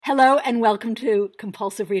Hello and welcome to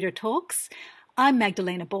Compulsive Reader Talks. I'm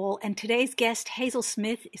Magdalena Ball, and today's guest, Hazel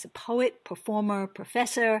Smith, is a poet, performer,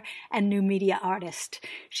 professor, and new media artist.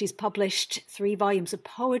 She's published 3 volumes of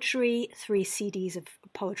poetry, 3 CDs of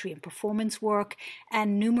poetry and performance work,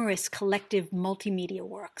 and numerous collective multimedia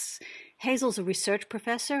works. Hazel's a research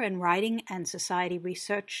professor in writing and society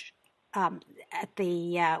research at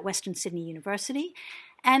the Western Sydney University,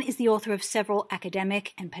 and is the author of several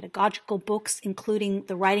academic and pedagogical books, including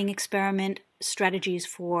The Writing Experiment, Strategies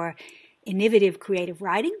for Innovative Creative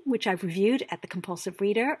Writing, which I've reviewed at The Compulsive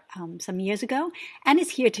Reader some years ago, and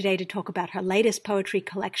is here today to talk about her latest poetry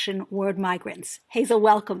collection, Word Migrants. Hazel,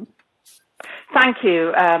 welcome. Thank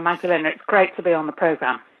you, Magdalena. It's great to be on the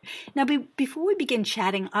program. Now, before we begin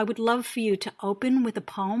chatting, I would love for you to open with a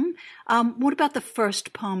poem. What about the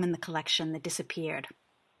first poem in the collection, The Disappeared?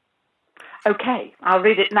 Okay, I'll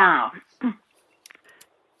read it now.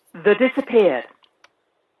 The Disappeared.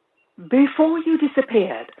 Before you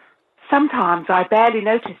disappeared, sometimes I barely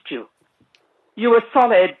noticed you. You were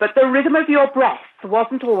solid, but the rhythm of your breath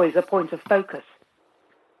wasn't always a point of focus.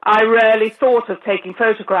 I rarely thought of taking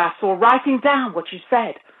photographs or writing down what you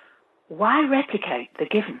said. Why replicate the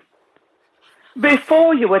given?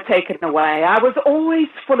 Before you were taken away, I was always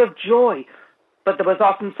full of joy, but there was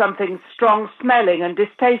often something strong-smelling and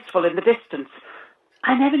distasteful in the distance.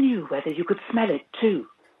 I never knew whether you could smell it too.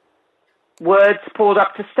 Words pulled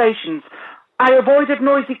up to stations. I avoided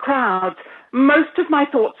noisy crowds. Most of my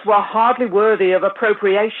thoughts were hardly worthy of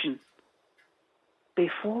appropriation.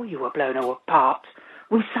 Before you were blown apart,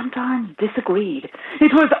 we sometimes disagreed.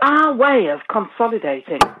 It was our way of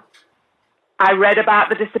consolidating. I read about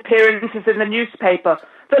the disappearances in the newspaper,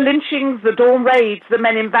 the lynchings, the dawn raids, the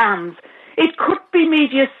men in vans. It could be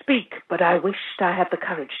media speak, but I wished I had the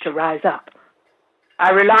courage to rise up.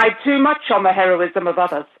 I relied too much on the heroism of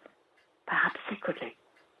others. Perhaps secretly,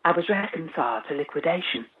 I was reconciled to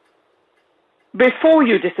liquidation. Before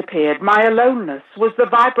you disappeared, my aloneness was the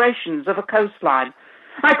vibrations of a coastline.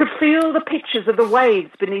 I could feel the pitches of the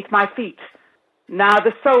waves beneath my feet. Now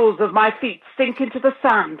the soles of my feet sink into the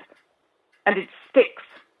sand, and it sticks.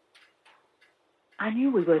 I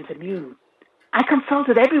knew we weren't immune. I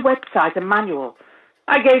consulted every website and manual.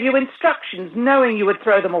 I gave you instructions, knowing you would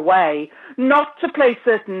throw them away, not to place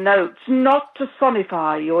certain notes, not to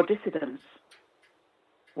sonify your dissidence.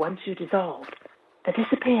 Once you dissolved, the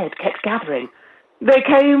disappeared kept gathering. They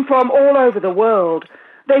came from all over the world.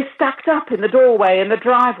 They stacked up in the doorway and the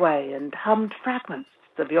driveway and hummed fragments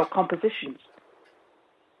of your compositions.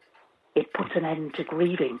 It put an end to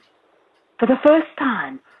grieving. For the first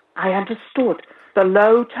time, I understood the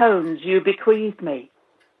low tones you bequeathed me,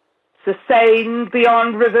 sustained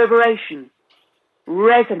beyond reverberation,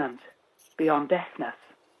 resonant beyond deafness.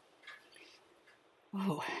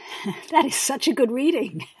 Oh, that is such a good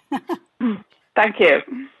reading. Thank you.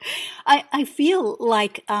 I feel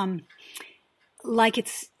like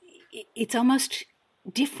it's almost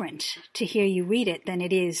different to hear you read it than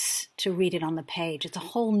it is to read it on the page. It's a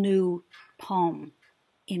whole new poem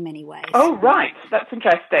in many ways. Oh, right. That's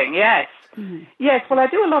interesting. Yes. Mm-hmm. Yes. Well, I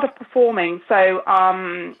do a lot of performing, so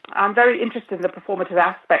I'm very interested in the performative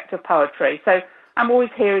aspect of poetry. So I'm always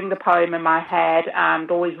hearing the poem in my head and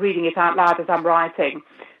always reading it out loud as I'm writing.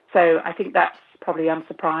 So I think that's probably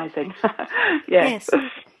unsurprising. Yes.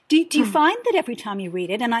 Do you find that every time you read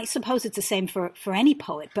it, and I suppose it's the same for any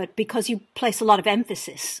poet, but because you place a lot of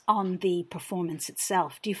emphasis on the performance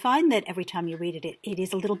itself, do you find that every time you read it, it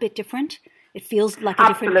is a little bit different? It feels like a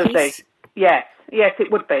different piece? Yes,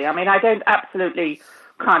 it would be. I mean, I don't absolutely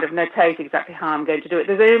kind of notate exactly how I'm going to do it.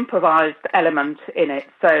 There's an improvised element in it.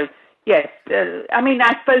 So, yes, I mean,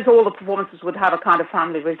 I suppose all the performances would have a kind of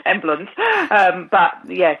family resemblance. But,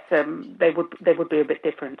 yes, they would be a bit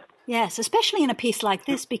different. Yes, especially in a piece like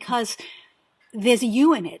this, because there's a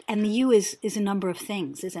you in it, and the you is a number of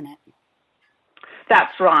things, isn't it?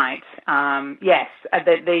 That's right. Yes,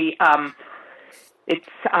 it's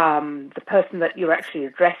the person that you're actually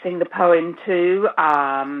addressing the poem to.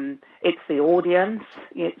 It's the audience.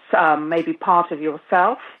 It's maybe part of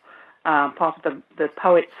yourself, part of the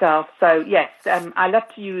poet self. So, yes, I love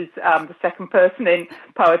to use the second person in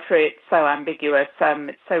poetry. It's so ambiguous.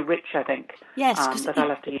 It's so rich, I think. Yes, that I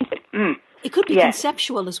love to use it. It could be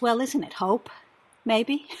conceptual as well, isn't it? Hope,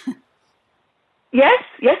 maybe? Yes,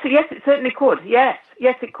 it certainly could. Yes,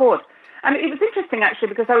 it could. And it was interesting, actually,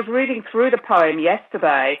 because I was reading through the poem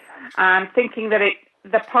yesterday and thinking that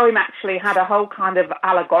the poem actually had a whole kind of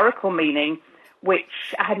allegorical meaning,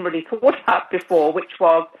 which I hadn't really thought about before, which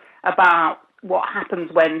was about what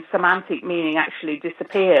happens when semantic meaning actually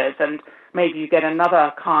disappears, and maybe you get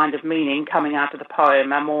another kind of meaning coming out of the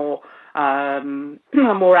poem, a more a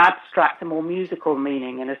more abstract and more musical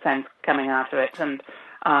meaning, in a sense, coming out of it. And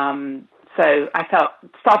so I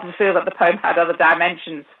started to feel that the poem had other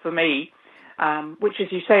dimensions for me, which,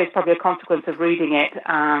 as you say, is probably a consequence of reading it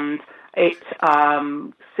and it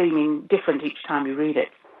seeming different each time you read it.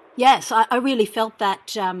 Yes, I really felt that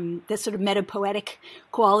the sort of metapoetic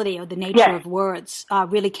quality or the nature of words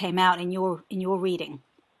really came out in your reading.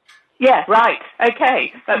 Yeah, right.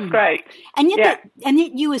 Okay, that's great. And yet,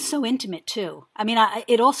 you are so intimate too. I mean,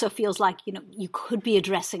 it also feels like you could be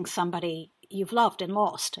addressing somebody you've loved and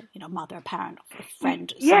lost, mother, parent, a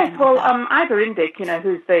friend. Yes, well, Ivor Indyk,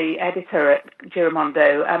 who's the editor at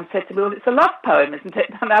Giramondo, said to me, "Well, it's a love poem, isn't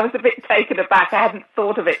it?" And I was a bit taken aback. I hadn't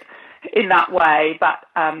thought of it in that way, but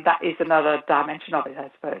that is another dimension of it, I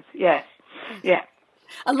suppose. Yes, yeah.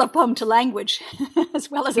 A love poem to language,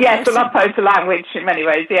 as well as a yes, person. A love poem to language in many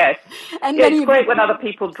ways. Yes, and it's great when other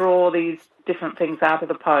people draw these different things out of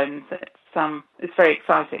the poems. It's very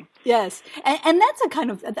exciting. Yes, and that's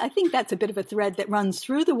I think that's a bit of a thread that runs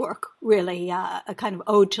through the work. Really, a kind of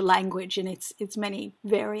ode to language in its many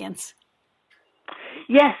variants.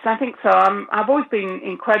 Yes, I think so. I've always been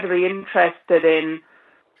incredibly interested in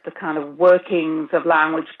the kind of workings of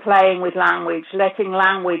language, playing with language, letting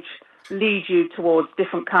language lead you towards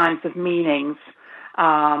different kinds of meanings.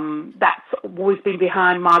 That's always been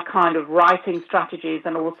behind my kind of writing strategies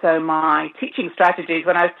and also my teaching strategies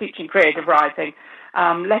when I was teaching creative writing,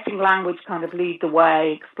 letting language kind of lead the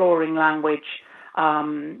way, exploring language,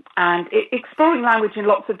 and exploring language in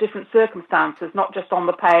lots of different circumstances, not just on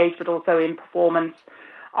the page, but also in performance,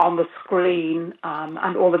 on the screen,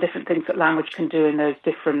 and all the different things that language can do in those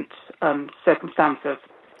different circumstances.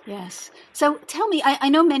 Yes. So tell me, I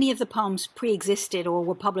know many of the poems pre-existed or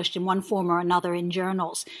were published in one form or another in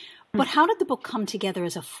journals, but how did the book come together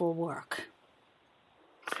as a full work?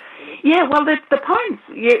 Yeah, well, the poems,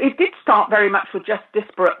 it did start very much with just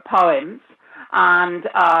disparate poems and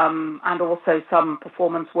also some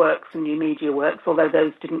performance works and new media works, although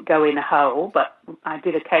those didn't go in a whole, but I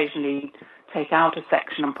did occasionally take out a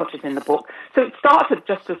section and put it in the book. So it started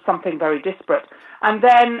just as something very disparate. And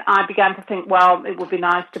then I began to think, well, it would be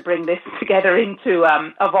nice to bring this together into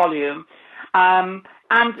a volume. And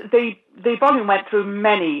the volume went through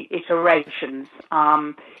many iterations.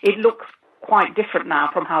 It looks quite different now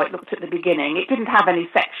from how it looked at the beginning. It didn't have any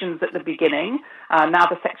sections at the beginning. Now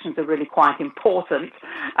the sections are really quite important.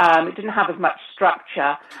 It didn't have as much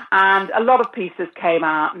structure. And a lot of pieces came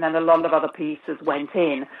out and then a lot of other pieces went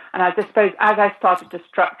in. And I suppose as I started to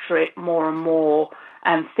structure it more and more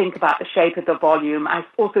and think about the shape of the volume, I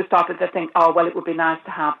also started to think, oh, well, it would be nice to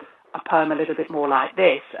have a poem a little bit more like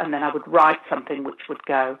this. And then I would write something which would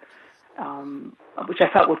go, which I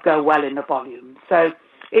felt would go well in the volume. So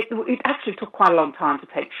it actually took quite a long time to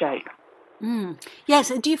take shape. Yes.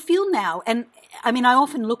 Do you feel now, and I mean, I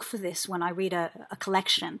often look for this when I read a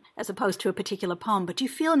collection as opposed to a particular poem, but do you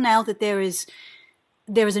feel now that there is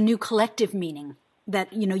a new collective meaning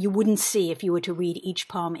that, you wouldn't see if you were to read each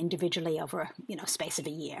poem individually over, a space of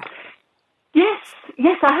a year? Yes,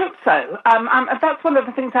 I hope so. That's one of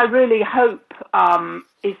the things I really hope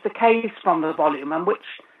is the case from the volume, and which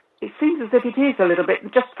it seems as if it is a little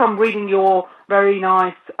bit, just from reading your very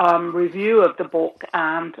nice review of the book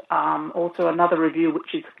and also another review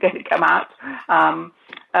which is going to come out, the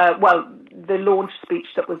launch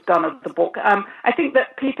speech that was done of the book. I think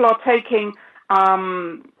that people are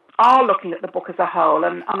looking at the book as a whole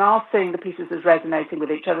and are seeing the pieces as resonating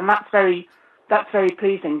with each other, and that's very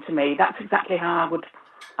pleasing to me. That's exactly how I would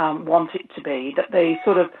want it to be, that the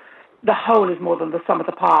whole is more than the sum of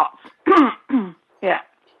the parts. Yeah.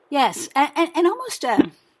 Yes, and almost,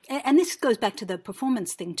 and this goes back to the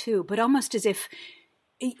performance thing too, but almost as if,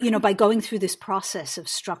 by going through this process of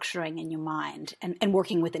structuring in your mind and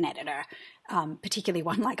working with an editor, particularly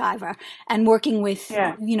one like Ivor, and working with,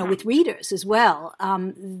 with readers as well,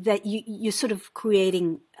 that you're sort of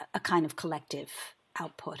creating a kind of collective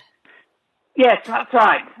output. Yes, that's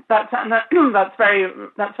right. That's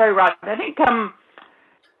very right. I think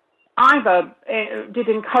Ivor did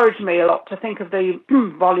encourage me a lot to think of the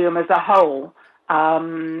volume as a whole,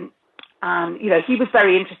 and he was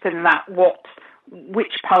very interested in that,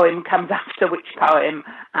 which poem comes after which poem,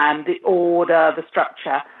 and the order, the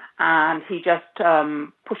structure, and he just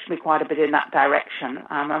pushed me quite a bit in that direction.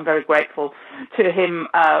 I'm very grateful to him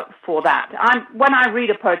for that. When I read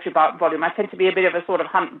a poetry volume, I tend to be a bit of a sort of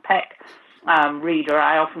hunt and peck reader.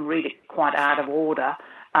 I often read it quite out of order.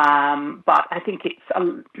 But I think it's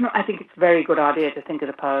a very good idea to think of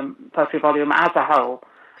the poetry volume as a whole,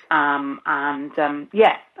 I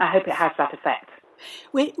hope it has that effect.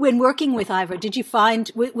 When working with Ivor, did you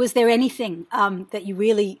find, was there anything that you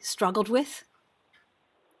really struggled with?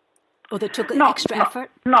 Or that took extra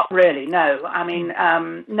effort? Not really, no. I mean,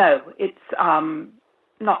 no, it's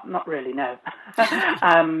not really, no.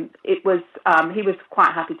 It was, he was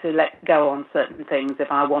quite happy to let go on certain things.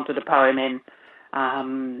 If I wanted a poem in,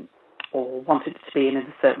 or wanted it to be in a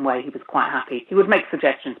certain way, he was quite happy. He would make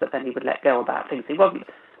suggestions, but then he would let go about things. He wasn't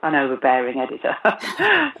an overbearing editor,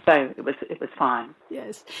 so it was fine.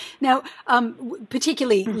 Yes. Now,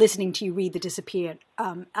 particularly listening to you read The Disappeared,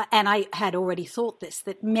 and I had already thought this,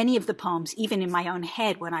 that many of the poems, even in my own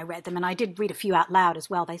head when I read them, and I did read a few out loud as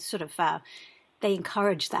well, they sort of they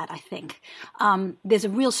encourage that, I think. There's a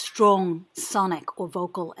real strong sonic or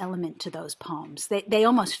vocal element to those poems. They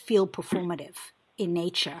almost feel performative in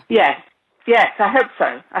nature. Yes, I hope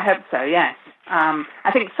so, yes.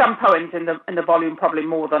 I think some poems in the volume probably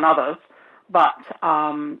more than others, but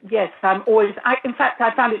yes, in fact,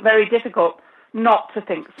 I found it very difficult not to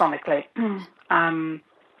think sonically.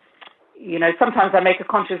 Sometimes I make a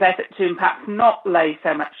conscious effort to perhaps not lay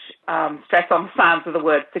so much stress on the sounds of the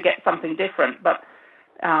words to get something different, but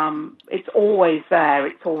it's always there.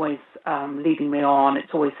 It's always leading me on.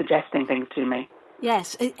 It's always suggesting things to me.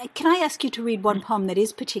 Yes. Can I ask you to read one poem that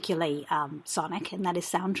is particularly sonic, and that is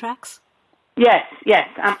Soundtracks? Yes,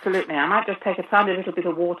 absolutely. I might just take a tiny little bit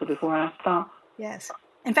of water before I start. Yes.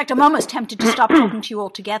 In fact, I'm almost tempted to stop talking to you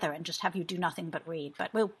altogether and just have you do nothing but read.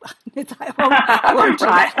 But I won't do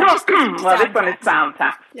right. that. Well, this one is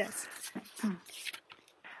Soundtracks. Yes.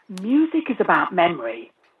 Music is about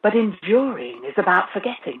memory, but enduring is about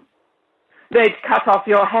forgetting. They'd cut off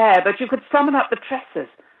your hair, but you could summon up the tresses,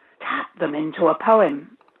 tap them into a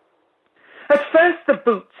poem. At first, the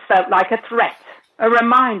boots felt like a threat, a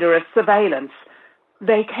reminder of surveillance.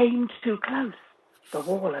 They came too close, the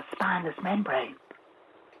wall of spinous membrane.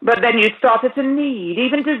 But then you started to need,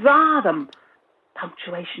 even desire them.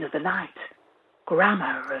 Punctuation of the night,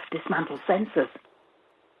 grammar of dismantled senses.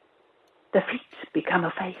 The feet become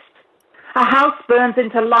effaced. A house burns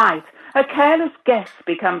into light. A careless guess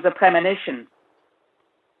becomes a premonition.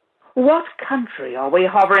 What country are we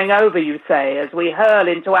hovering over, you say, as we hurl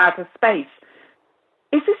into outer space?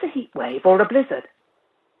 Is this a heat wave or a blizzard?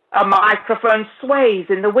 A microphone sways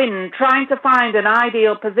in the wind, trying to find an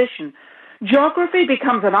ideal position. Geography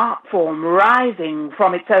becomes an art form rising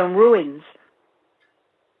from its own ruins.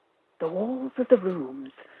 The walls of the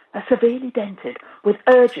rooms are severely dented with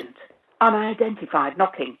urgent, unidentified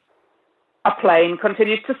knocking. A plane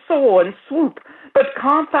continues to soar and swoop, but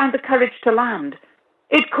can't find the courage to land.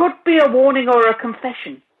 It could be a warning or a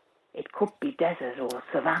confession. It could be desert or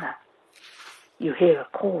savannah. You hear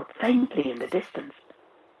a chord faintly in the distance,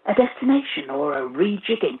 a destination or a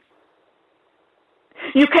rejigging.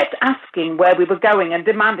 You kept asking where we were going and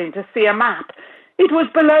demanding to see a map. It was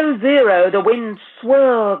below zero, the wind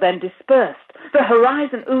swirled and dispersed, the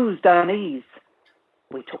horizon oozed unease.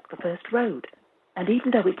 We took the first road, and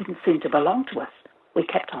even though it didn't seem to belong to us, we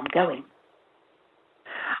kept on going.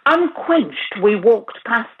 Unquenched, we walked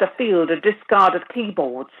past a field of discarded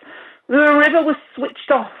keyboards. The river was switched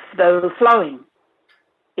off, though flowing.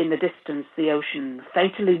 In the distance, the ocean,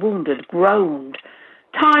 fatally wounded, groaned.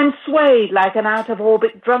 Time swayed like an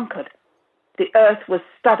out-of-orbit drunkard. The earth was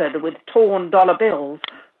studded with torn dollar bills,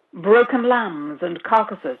 broken lambs and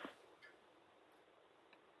carcasses.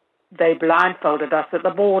 They blindfolded us at the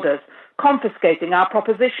borders, confiscating our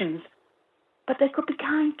propositions. But they could be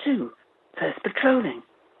kind too, first patrolling,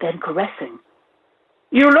 then caressing.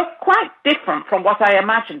 You look quite different from what I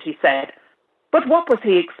imagined, he said. But what was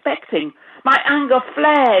he expecting? My anger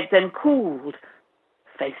flared, then cooled.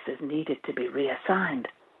 Faces needed to be reassigned,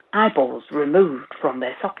 eyeballs removed from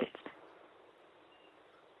their sockets.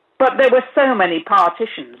 But there were so many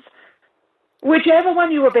partitions. Whichever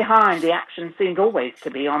one you were behind, the action seemed always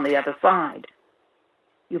to be on the other side.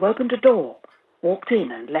 You opened a door, walked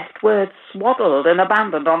in, and left words swaddled and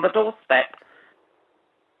abandoned on the doorstep.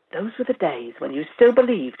 Those were the days when you still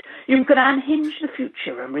believed you could unhinge the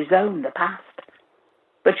future and rezone the past.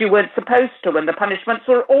 But you weren't supposed to, and the punishments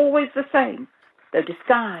were always the same, though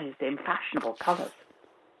disguised in fashionable colours.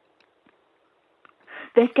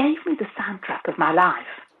 They gave me the soundtrack of my life.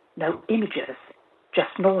 No images,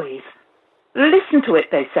 just noise. Listen to it,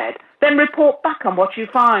 they said, then report back on what you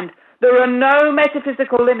find. There are no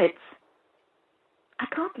metaphysical limits. I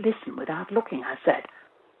can't listen without looking, I said,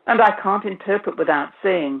 and I can't interpret without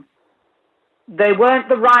seeing. They weren't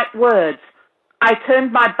the right words. I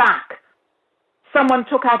turned my back. Someone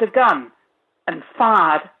took out a gun and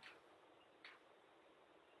fired.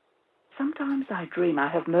 Sometimes I dream I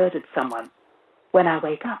have murdered someone. When I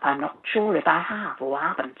wake up, I'm not sure if I have or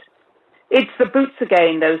haven't. It's the boots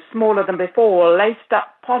again, those smaller than before, laced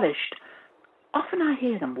up, polished. Often I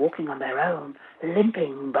hear them walking on their own,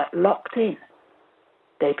 limping but locked in.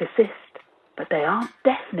 They persist, but they aren't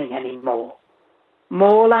deafening anymore.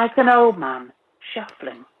 More like an old man,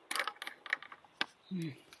 shuffling.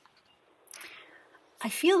 I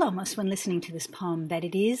feel almost when listening to this poem that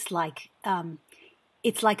it is like,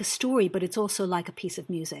 it's like a story, but it's also like a piece of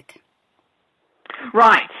music.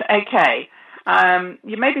 Right, okay.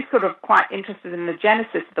 You may be sort of quite interested in the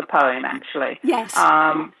genesis of the poem, actually. Yes.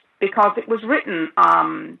 Because it was written,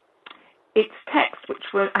 its text, which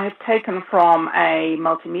I have taken from a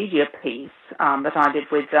multimedia piece that I did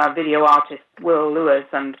with video artist Will Lewis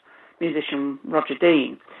and musician Roger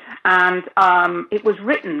Dean. And it was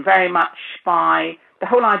written very much by, the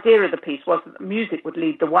whole idea of the piece was that the music would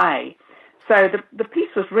lead the way. So the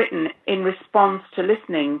piece was written in response to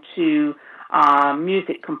listening to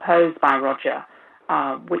music composed by Roger,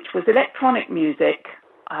 which was electronic music,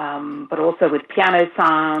 but also with piano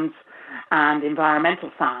sounds and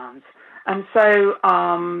environmental sounds. And so,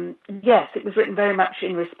 yes, it was written very much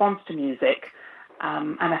in response to music,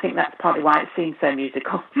 and I think that's partly why it seems so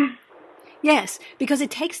musical. Yes, because it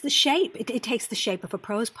takes the shape. It takes the shape of a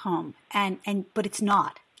prose poem, but it's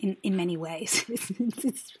not in many ways. It's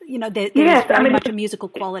there's very much a musical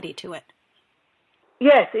quality to it.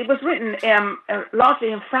 Yes, it was written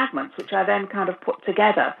largely in fragments, which I then kind of put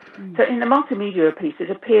together. So in the multimedia piece, it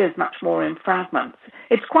appears much more in fragments.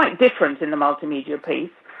 It's quite different in the multimedia piece,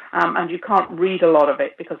 and you can't read a lot of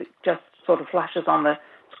it because it just sort of flashes on the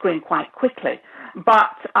screen quite quickly.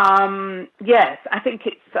 But yes, I think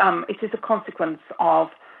it is a consequence of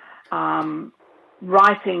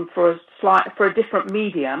writing for a different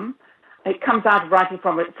medium. It comes out of writing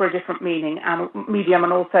for a different medium,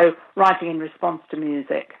 and also writing in response to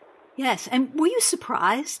music. Yes, and were you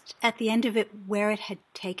surprised at the end of it where it had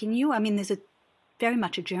taken you? I mean, there's very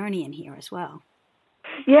much a journey in here as well.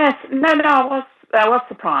 Yes, no, I was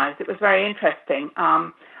surprised. It was very interesting.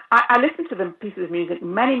 I listened to the pieces of music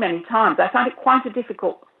many, many times. I found it quite a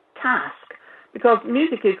difficult task because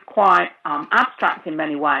music is quite abstract in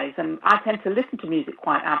many ways, and I tend to listen to music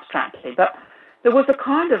quite abstractly, but there was a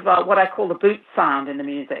kind of what I call the boot sound in the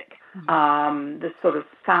music, this sort of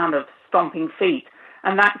sound of stomping feet.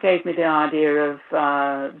 And that gave me the idea of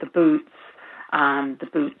the boots, and the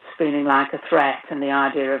boots feeling like a threat, and the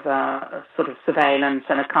idea of a sort of surveillance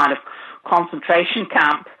and a kind of concentration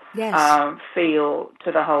camp feel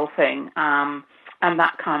to the whole thing. And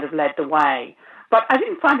that kind of led the way. But I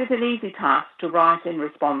didn't find it an easy task to write in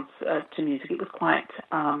response to music. It was quite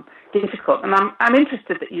difficult. And I'm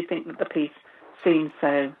interested that you think that the piece seems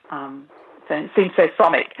so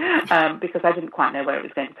sonic, because I didn't quite know where it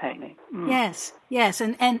was going to take me. Yes,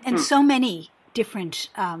 and so many different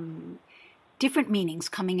meanings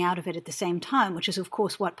coming out of it at the same time, which is of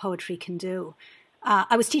course what poetry can do.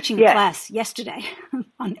 I was teaching a class yesterday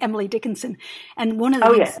on Emily Dickinson, and one of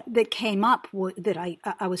the things that came up that I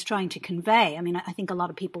was trying to convey. I mean, I think a lot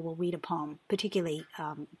of people will read a poem, particularly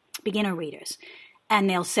beginner readers, and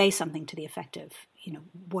they'll say something to the effect of,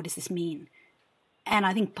 what does this mean? And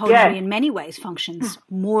I think poetry in many ways functions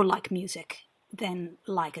more like music than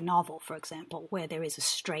like a novel, for example, where there is a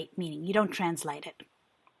straight meaning. You don't translate it.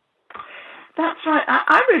 That's right.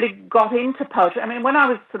 I really got into poetry. I mean, when I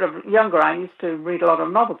was sort of younger, I used to read a lot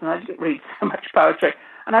of novels, and I didn't read so much poetry.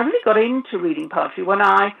 And I really got into reading poetry when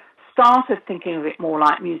I started thinking of it more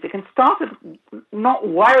like music and started not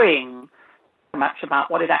worrying so much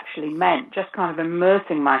about what it actually meant, just kind of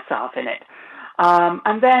immersing myself in it.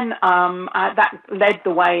 And then that led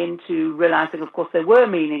the way into realizing, of course, there were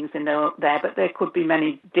meanings in there, but there could be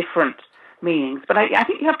many different meanings. But I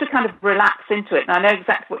think you have to kind of relax into it. And I know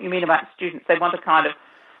exactly what you mean about students. They want a kind of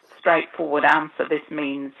straightforward answer. This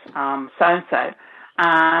means so-and-so.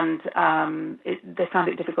 And they find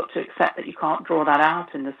it difficult to accept that you can't draw that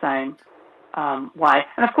out in the same way.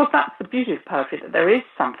 And, of course, that's the beauty of poetry, that there is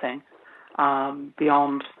something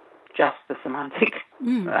beyond just the semantic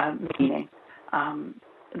meaning.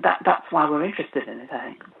 That's why we're interested in it, I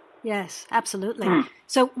think. Yes, absolutely.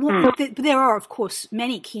 So there are, of course,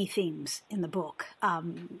 many key themes in the book,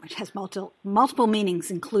 which has multiple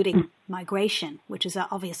meanings, including migration, which is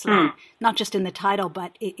obviously not just in the title,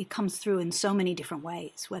 but it comes through in so many different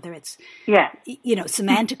ways, whether it's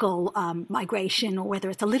semantical migration or whether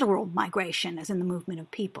it's a literal migration, as in the movement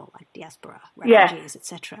of people, like diaspora, refugees,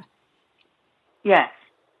 etc. Yes.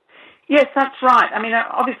 Yes, that's right. I mean,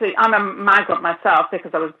 obviously, I'm a migrant myself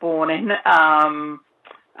because I was born in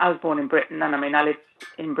Britain, and I mean, I lived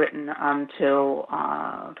in Britain until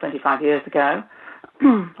 25 years ago,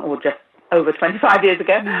 or just over 25 years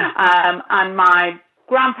ago. And my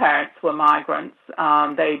grandparents were migrants.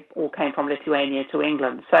 They all came from Lithuania to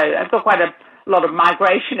England. So I've got quite a lot of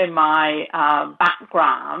migration in my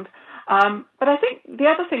background. But I think the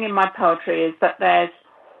other thing in my poetry is that there's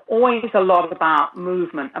always a lot about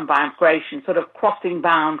movement and migration, sort of crossing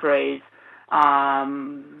boundaries,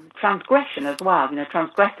 transgression as well,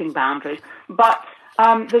 transgressing boundaries. But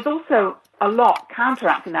there's also a lot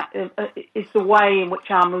counteracting that is the way in which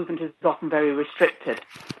our movement is often very restricted.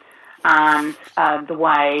 And the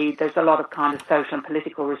way there's a lot of kind of social and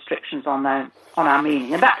political restrictions on our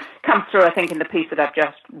meaning. And that comes through, I think, in the piece that I've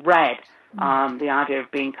just read. The idea of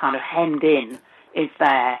being kind of hemmed in is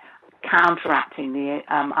there, counteracting the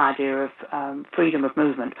idea of freedom of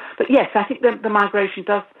movement. But yes, I think the migration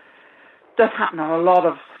does happen on a lot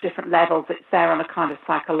of different levels. It's there on a kind of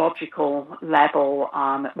psychological level.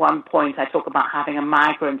 At one point, I talk about having a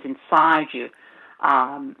migrant inside you.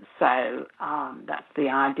 So that's the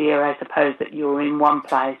idea, I suppose, that you're in one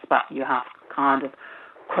place, but you have kind of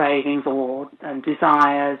cravings and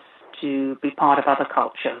desires to be part of other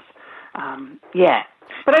cultures.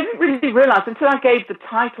 But I didn't really realise until I gave the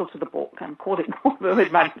title to the book and called it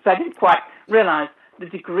Women Madness, I didn't quite realise the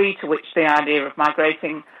degree to which the idea of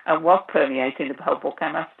migrating was permeating the whole book.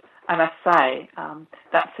 I must say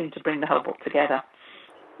that seemed to bring the whole book together.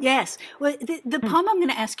 Yes. Well, the poem I'm going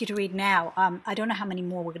to ask you to read now, I don't know how many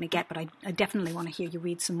more we're going to get, but I definitely want to hear you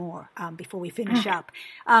read some more before we finish up.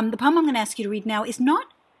 The poem I'm going to ask you to read now is not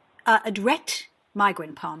a direct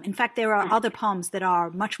migrant poem. In fact, there are other poems that are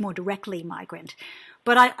much more directly migrant.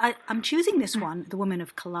 But I'm choosing this one, The Women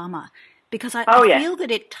of Kalama, because I feel that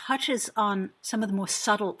it touches on some of the more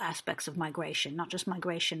subtle aspects of migration, not just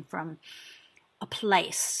migration from a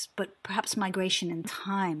place, but perhaps migration in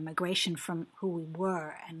time, migration from who we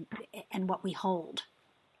were and what we hold.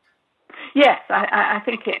 Yes, I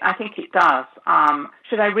think it does.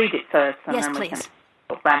 Should I read it first? And yes, then please. We can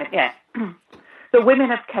talk about it? Yeah. The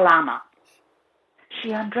Women of Kalama.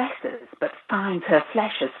 She undresses, but finds her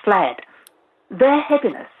flesh has fled. Their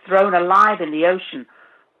heaviness thrown alive in the ocean.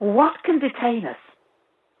 What can detain us?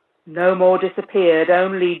 No more disappeared,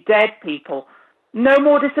 only dead people. No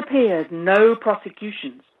more disappeared, no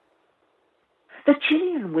prosecutions. The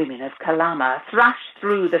Chilean women of Kalama thrash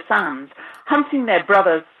through the sands, hunting their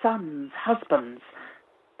brothers' sons, husbands.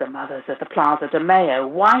 The mothers of the Plaza de Mayo,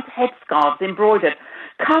 white headscarves embroidered,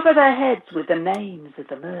 cover their heads with the names of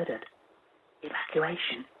the murdered.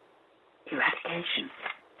 Evacuation, eradication.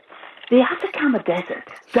 The Atacama Desert,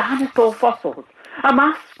 dinosaur fossils, a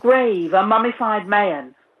mass grave, a mummified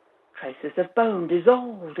Mayan, traces of bone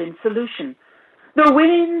dissolved in solution. The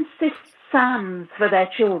women sift sands for their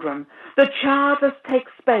children. The childless take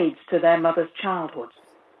spades to their mother's childhoods.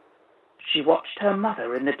 She watched her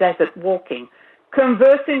mother in the desert walking,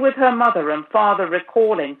 conversing with her mother and father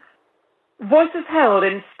recalling. Voices held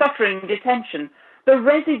in stuttering detention, the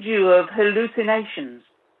residue of hallucinations.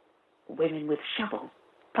 Women with shovels,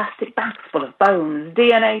 plastic bags full of bones,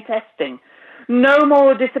 DNA testing. No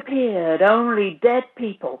more disappeared, only dead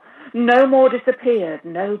people. No more disappeared,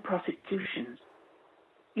 no prosecutions.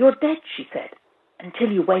 You're dead, she said, until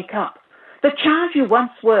you wake up. The child you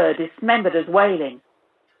once were dismembered as wailing.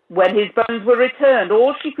 When his bones were returned,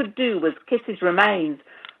 all she could do was kiss his remains,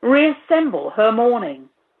 reassemble her mourning.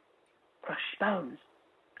 Crushed bones,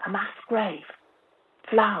 a mass grave,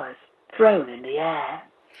 flowers thrown in the air.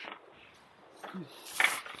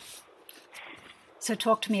 So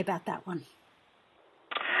talk to me about that one.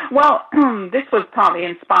 Well, this was partly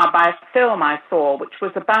inspired by a film I saw, which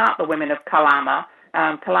was about the women of Kalama.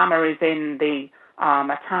 Kalama is in a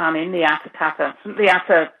town in the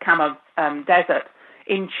Atacama Desert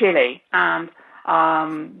in Chile, and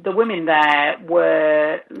the women there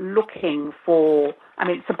were looking for,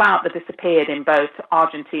 it's about the disappeared in both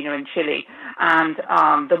Argentina and Chile, and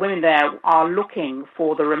the women there are looking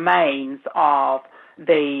for the remains of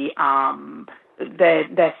their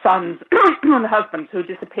sons and husbands who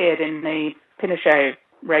disappeared in the Pinochet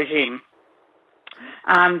regime.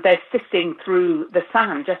 And they're sifting through the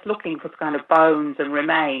sand, just looking for kind of bones and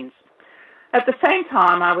remains. At the same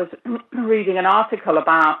time, I was reading an article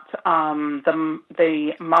about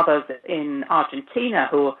the mothers in Argentina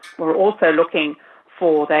who were also looking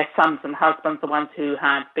for their sons and husbands, the ones who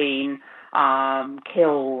had been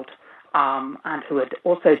killed and who had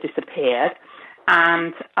also disappeared.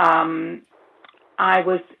 And I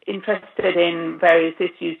was interested in various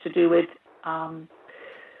issues to do with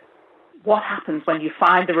what happens when you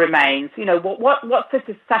find the remains. What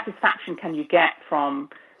satisfaction can you get from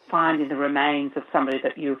finding the remains of somebody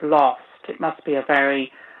that you've lost? It must be a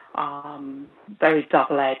very very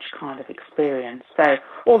double-edged kind of experience. So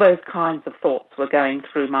all those kinds of thoughts were going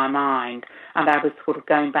through my mind, and I was sort of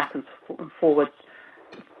going back and forwards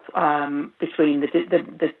between the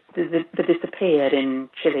disappeared in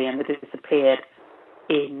Chile and the disappeared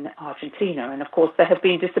in Argentina, and of course there have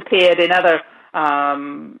been disappeared in other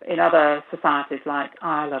societies like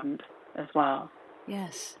Ireland as well.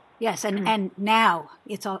 Yes, and now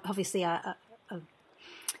it's obviously a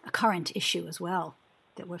current issue as well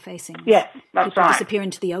that we're facing. Yes, that's people right. Disappear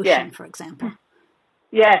into the ocean, for example.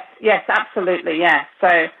 Yes, absolutely, yes.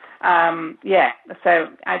 So, so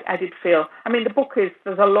I did feel, I mean, the book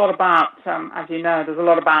there's a lot about, as you know, there's a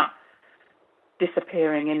lot about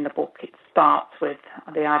disappearing in the book. It starts with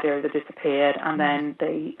the idea of the disappeared, and then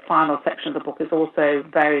the final section of the book is also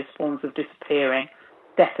various forms of disappearing,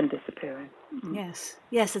 death and disappearing. Yes,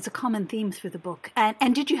 it's a common theme through the book.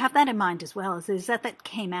 And did you have that in mind as well? Is that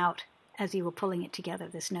came out as you were pulling it together,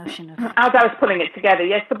 this notion of... As I was pulling it together,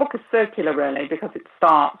 yes, the book is circular, really, because it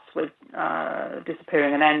starts with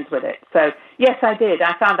disappearing and ends with it. So, yes, I did.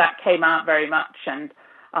 I found that came out very much, and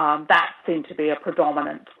that seemed to be a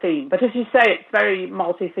predominant theme. But as you say, it's very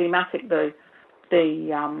multi-thematic. The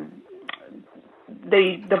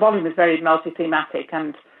volume is very multi-thematic,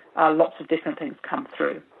 and lots of different things come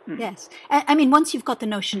through. Yes. I mean, once you've got the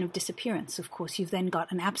notion of disappearance, of course, you've then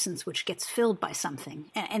got an absence which gets filled by something.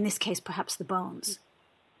 In this case, perhaps the bones.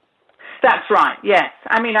 That's right, yes.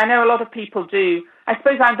 I mean, I know a lot of people do. I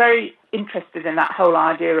suppose I'm very interested in that whole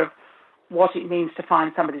idea of what it means to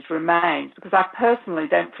find somebody's remains, because I personally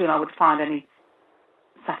don't feel I would find any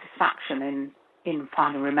satisfaction in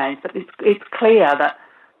finding remains. But it's clear that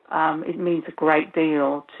it means a great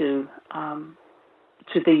deal to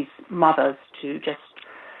these mothers to just...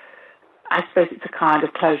 I suppose it's a kind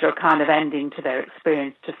of closure, a kind of ending to their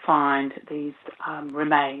experience to find these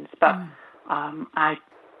remains. But I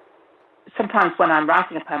sometimes when I'm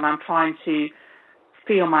writing a poem, I'm trying to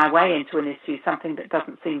feel my way into an issue, something that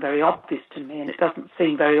doesn't seem very obvious to me, and it doesn't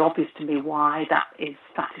seem very obvious to me why that is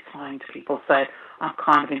satisfying to people. So I'm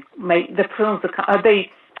kind of the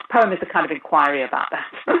poem is a kind of inquiry about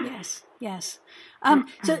that. Yes.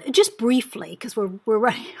 So just briefly, because we're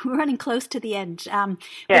running close to the end.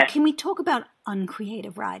 But can we talk about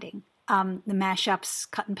uncreative writing? The mashups,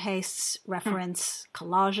 cut and pastes, reference,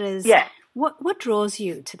 collages. Yes. What draws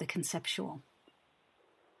you to the conceptual?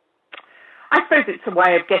 I suppose it's a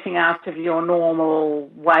way of getting out of your normal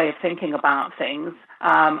way of thinking about things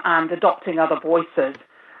and adopting other voices.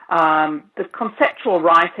 The conceptual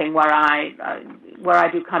writing, where I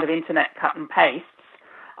do kind of internet cut and pastes.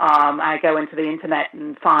 I go into the internet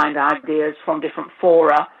and find ideas from different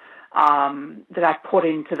fora that I put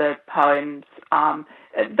into the poems.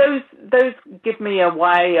 Those give me a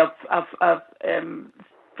way of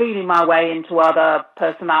feeling my way into other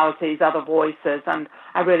personalities, other voices, and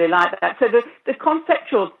I really like that. So the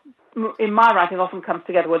conceptual in my writing often comes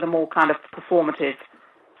together with a more kind of performative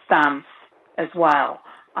stance as well.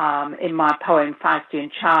 In my poem Faustian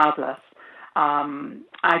Childless,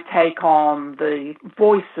 I take on the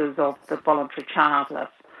voices of the voluntary childless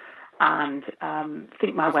and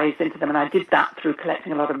think my ways into them, and I did that through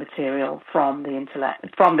collecting a lot of material from the internet.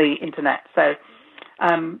 So,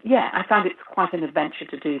 I found it's quite an adventure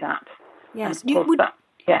to do that. Yes.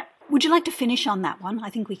 Would you like to finish on that one? I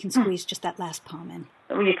think we can squeeze just that last poem in.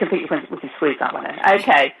 We can squeeze that one in.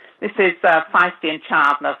 Okay, this is Faustian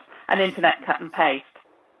Childless, an internet cut and paste.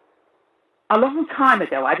 A long time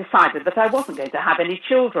ago, I decided that I wasn't going to have any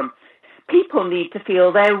children. People need to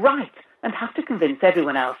feel they're right and have to convince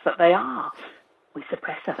everyone else that they are. We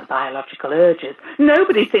suppress other biological urges.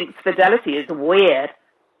 Nobody thinks fidelity is weird.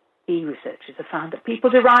 Researchers have found that people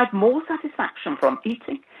derive more satisfaction from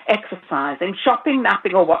eating, exercising, shopping,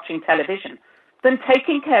 napping, or watching television than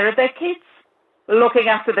taking care of their kids. Looking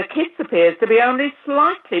after the kids appears to be only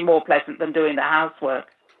slightly more pleasant than doing the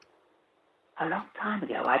housework. A long time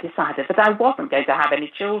ago, I decided that I wasn't going to have any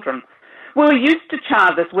children. We're used to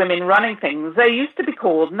childless women running things. They used to be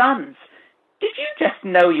called nuns. Did you just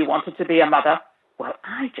know you wanted to be a mother? Well,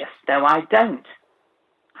 I just know I don't.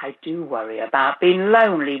 I do worry about being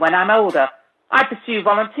lonely when I'm older. I pursue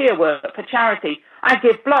volunteer work for charity. I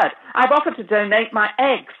give blood. I've offered to donate my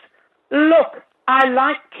eggs. Look, I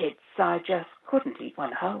like kids. I just couldn't eat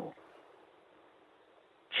one whole.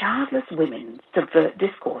 Childless women subvert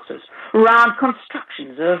discourses around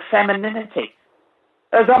constructions of femininity.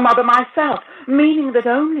 As a mother myself, meaning that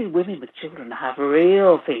only women with children have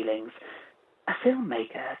real feelings. A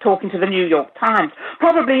filmmaker talking to the New York Times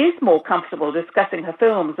probably is more comfortable discussing her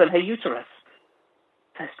films than her uterus.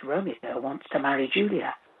 First Romeo wants to marry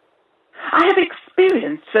Julia. I have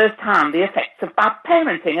experienced firsthand the effects of bad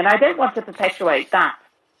parenting, and I don't want to perpetuate that.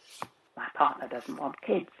 My partner doesn't want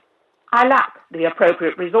kids. I lack the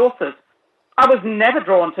appropriate resources. I was never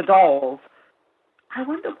drawn to dolls. I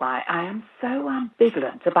wonder why I am so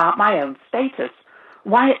ambivalent about my own status,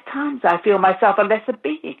 why at times I feel myself a lesser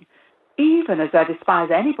being, even as I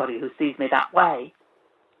despise anybody who sees me that way.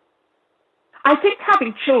 I think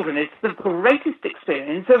having children is the greatest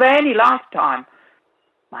experience of any lifetime.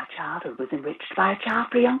 My childhood was enriched by a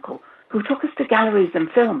child-free uncle who took us to galleries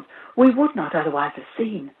and films we would not otherwise have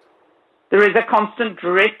seen. There is a constant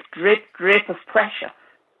drip, drip, drip of pressure,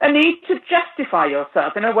 a need to justify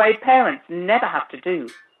yourself in a way parents never have to do.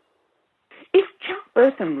 If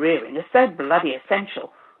childbirth and rearing are so bloody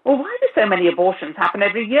essential, well, why do so many abortions happen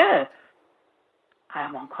every year? I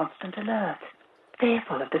am on constant alert,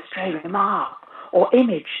 fearful of the stray remark or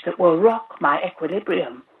image that will rock my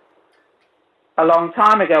equilibrium. A long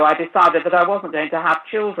time ago, I decided that I wasn't going to have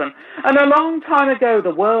children. And a long time ago,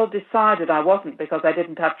 the world decided I wasn't because I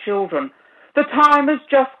didn't have children. The time has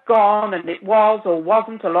just gone, and it was or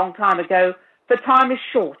wasn't a long time ago. The time is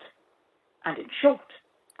short. And in short,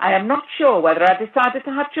 I am not sure whether I decided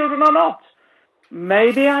to have children or not.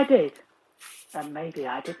 Maybe I did, and maybe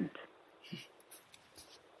I didn't.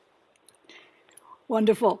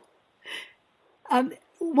 Wonderful.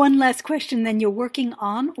 One last question, then. You're working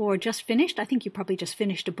on or just finished, I think you probably just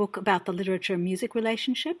finished a book about the literature-music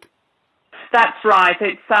relationship. That's right.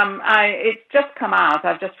 It's just come out.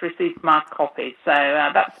 I've just received my copy. So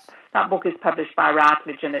that book is published by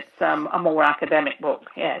Routledge, and it's a more academic book,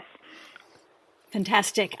 yes.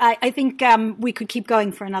 Fantastic. I think we could keep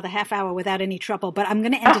going for another half hour without any trouble, but I'm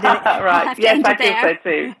going to end it. Right. Yes, I think so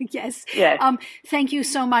too. Yes. Yes. Thank you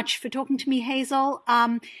so much for talking to me, Hazel.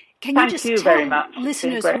 Can you just tell very much.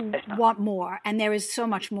 listeners who want more, and there is so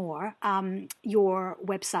much more, your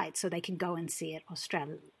website so they can go and see it,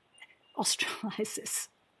 Australysis?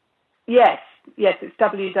 Yes, it's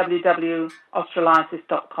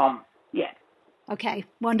www.australysis.com. Yes. Okay,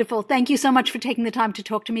 wonderful. Thank you so much for taking the time to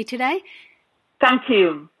talk to me today. Thank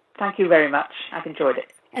you. Thank you very much. I've enjoyed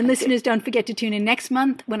it. And listeners, don't forget to tune in next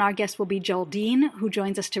month when our guest will be Joel Dean, who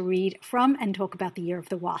joins us to read from and talk about The Year of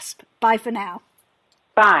the Wasp. Bye for now.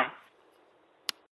 Bye.